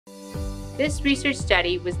This research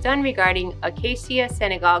study was done regarding Acacia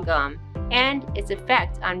Senegal gum and its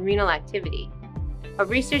effect on renal activity. A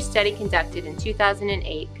research study conducted in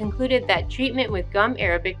 2008 concluded that treatment with gum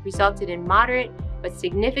arabic resulted in moderate but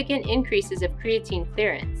significant increases of creatine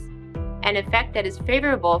clearance, an effect that is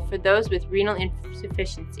favorable for those with renal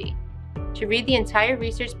insufficiency. To read the entire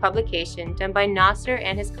research publication done by Nasser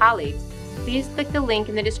and his colleagues, please click the link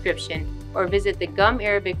in the description or visit the Gum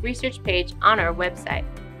Arabic research page on our website,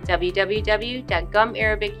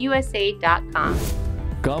 www.gumarabicusa.com.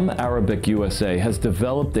 Gum Arabic USA has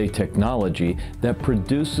developed a technology that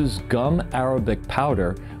produces gum arabic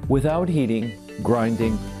powder without heating,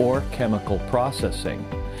 grinding, or chemical processing.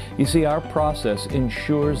 You see, our process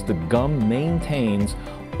ensures the gum maintains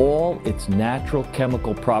all its natural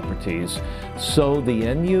chemical properties, so the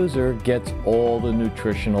end user gets all the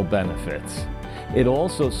nutritional benefits. It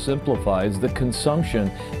also simplifies the consumption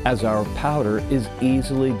as our powder is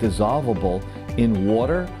easily dissolvable in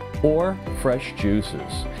water or fresh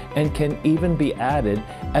juices and can even be added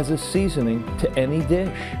as a seasoning to any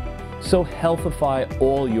dish. So healthify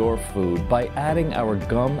all your food by adding our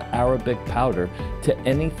Gum Arabic powder to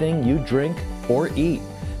anything you drink or eat.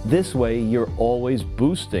 This way, you're always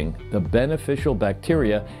boosting the beneficial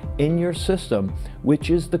bacteria in your system, which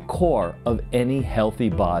is the core of any healthy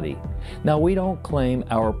body. Now, we don't claim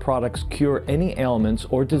our products cure any ailments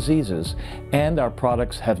or diseases, and our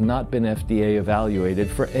products have not been FDA evaluated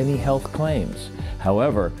for any health claims.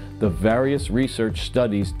 However, the various research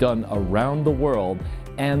studies done around the world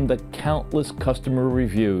and the countless customer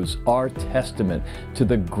reviews are testament to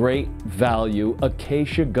the great value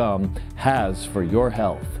Acacia gum has for your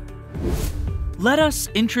health. Let us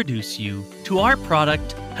introduce you to our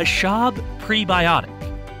product, Hashab Prebiotic.